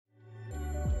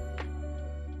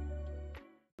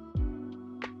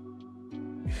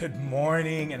Good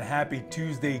morning and happy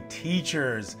Tuesday,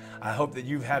 teachers. I hope that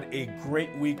you've had a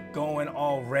great week going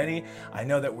already. I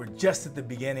know that we're just at the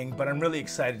beginning, but I'm really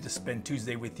excited to spend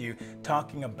Tuesday with you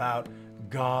talking about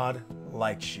God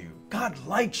likes you. God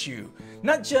likes you,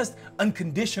 not just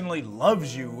unconditionally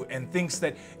loves you and thinks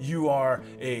that you are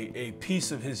a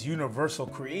piece of his universal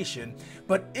creation,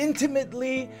 but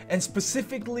intimately and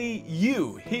specifically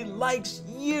you. He likes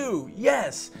you,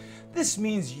 yes. This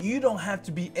means you don't have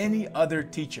to be any other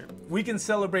teacher. We can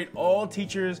celebrate all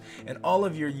teachers and all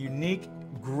of your unique,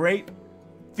 great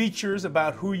features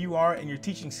about who you are and your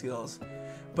teaching skills.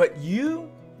 But you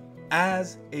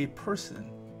as a person,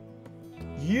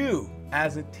 you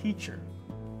as a teacher,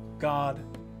 God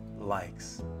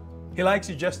likes. He likes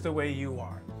you just the way you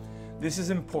are. This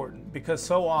is important because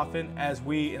so often as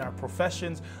we in our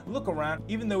professions look around,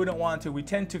 even though we don't want to, we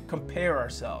tend to compare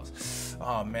ourselves.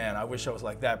 Oh man, I wish I was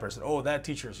like that person. Oh, that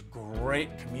teacher is a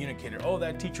great communicator. Oh,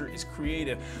 that teacher is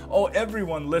creative. Oh,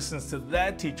 everyone listens to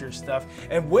that teacher's stuff.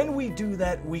 And when we do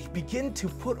that, we begin to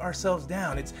put ourselves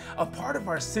down. It's a part of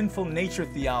our sinful nature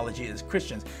theology as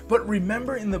Christians. But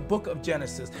remember in the book of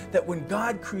Genesis that when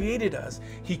God created us,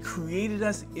 he created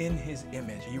us in his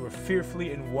image. You were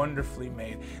fearfully and wonderfully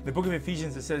made. The book of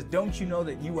Ephesians, it says, don't you know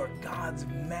that you are God's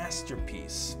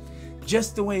masterpiece?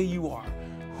 Just the way you are.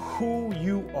 Who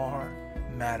you are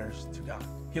matters to God.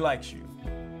 He likes you.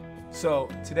 So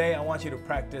today I want you to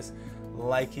practice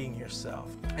liking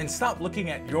yourself and stop looking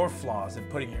at your flaws and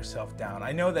putting yourself down.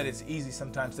 I know that it's easy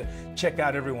sometimes to check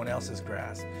out everyone else's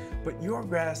grass, but your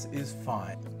grass is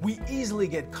fine. We easily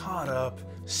get caught up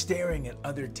staring at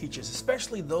other teachers,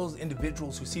 especially those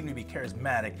individuals who seem to be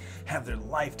charismatic, have their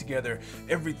life together,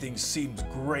 everything seems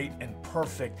great and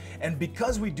perfect. And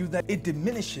because we do that, it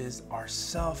diminishes our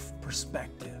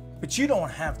self-perspective. But you don't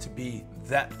have to be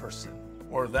that person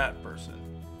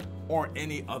or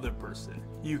any other person.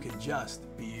 You can just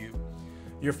be you.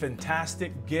 Your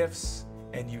fantastic gifts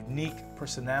and unique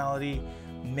personality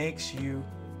makes you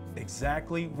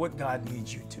exactly what God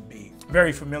needs you to be.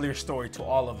 Very familiar story to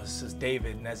all of us is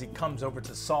David, and as he comes over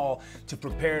to Saul to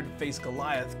prepare to face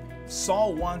Goliath,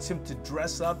 Saul wants him to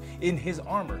dress up in his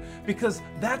armor because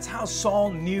that's how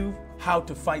Saul knew how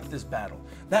to fight this battle.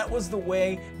 That was the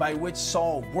way by which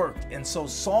Saul worked. And so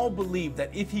Saul believed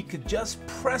that if he could just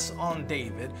press on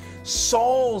David,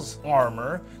 Saul's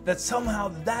armor, that somehow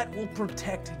that will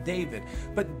protect David.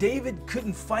 But David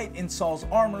couldn't fight in Saul's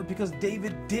armor because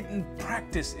David didn't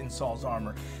practice in Saul's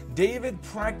armor. David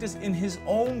practiced in his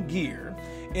own gear,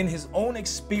 in his own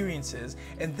experiences,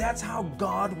 and that's how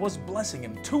God was blessing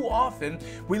him. Too often,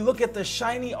 we look at the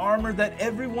shiny armor that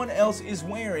everyone else is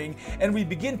wearing, and we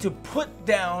begin to put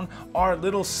down our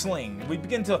little sling. We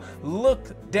begin to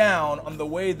look down on the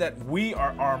way that we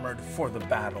are armored for the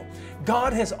battle.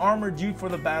 God has armored you for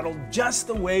the battle just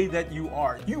the way that you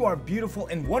are. You are beautiful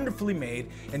and wonderfully made,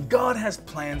 and God has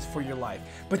plans for your life.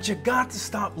 But you got to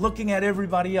stop looking at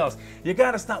everybody else. You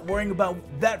got to stop worrying about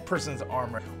that person's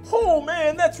armor. Oh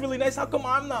man, that's really nice. How come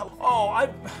I'm not?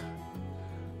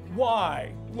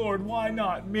 Why? Lord, why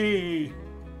not me?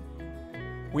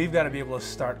 We've got to be able to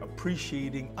start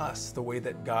appreciating us the way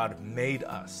that God made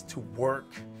us to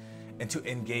work and to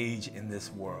engage in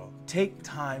this world. Take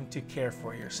time to care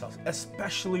for yourself,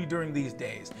 especially during these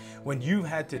days when you've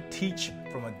had to teach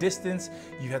from a distance,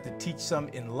 you have to teach some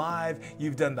in live,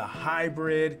 you've done the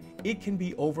hybrid. It can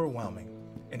be overwhelming.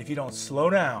 And if you don't slow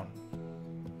down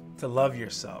to love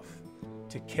yourself,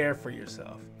 to care for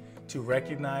yourself, to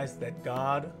recognize that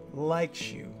God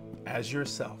likes you as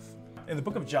yourself. In the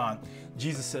book of John,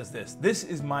 Jesus says this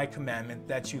is my commandment,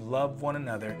 that you love one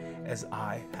another as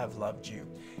I have loved you.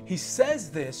 He says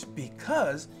this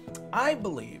because I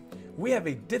believe we have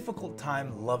a difficult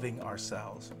time loving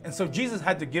ourselves. And so Jesus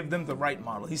had to give them the right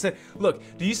model. He said, look,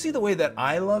 do you see the way that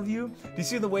I love you? Do you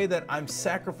see the way that I'm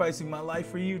sacrificing my life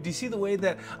for you? Do you see the way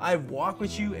that I walk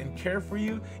with you and care for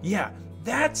you? Yeah,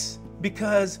 that's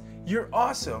because you're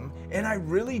awesome and I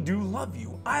really do love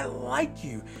you. I like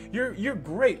you. You're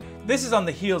great. This is on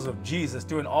the heels of Jesus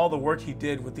doing all the work he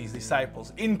did with these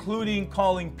disciples, including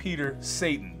calling Peter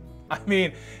Satan. I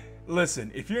mean,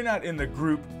 listen, if you're not in the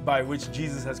group by which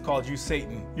Jesus has called you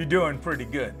Satan, you're doing pretty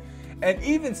good. And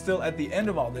even still at the end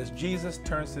of all this, Jesus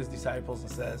turns to his disciples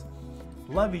and says,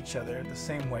 love each other the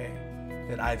same way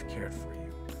that I've cared for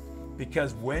you.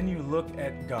 Because when you look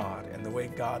at God and the way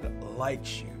God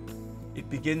likes you, it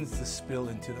begins to spill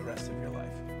into the rest of your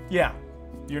life. Yeah,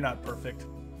 you're not perfect.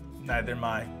 Neither am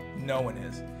I. No one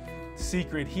is. The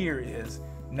secret here is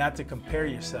not to compare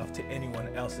yourself to anyone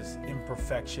else's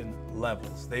imperfection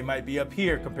levels. They might be up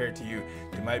here compared to you.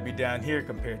 They might be down here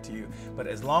compared to you. But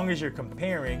as long as you're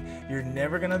comparing, you're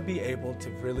never going to be able to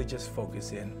really just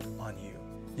focus in on you.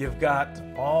 You've got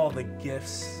all the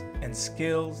gifts and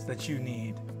skills that you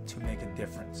need to make a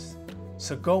difference.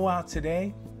 So go out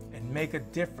today and make a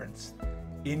difference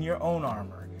in your own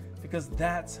armor, because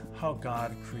that's how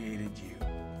God created you.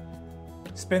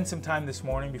 Spend some time this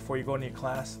morning before you go into your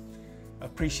class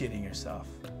appreciating yourself.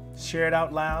 Share it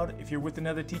out loud. If you're with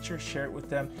another teacher, share it with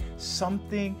them.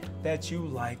 Something that you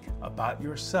like about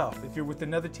yourself. If you're with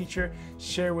another teacher,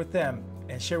 share with them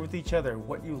and share with each other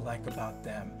what you like about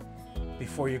them.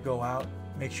 Before you go out,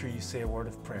 make sure you say a word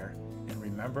of prayer. And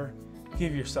remember,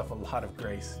 give yourself a lot of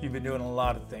grace. You've been doing a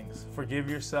lot of things. Forgive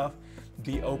yourself.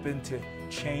 Be open to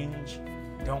change.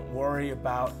 Don't worry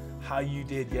about how you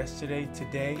did yesterday.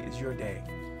 Today is your day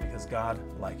because God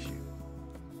likes you.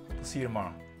 We'll see you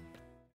tomorrow.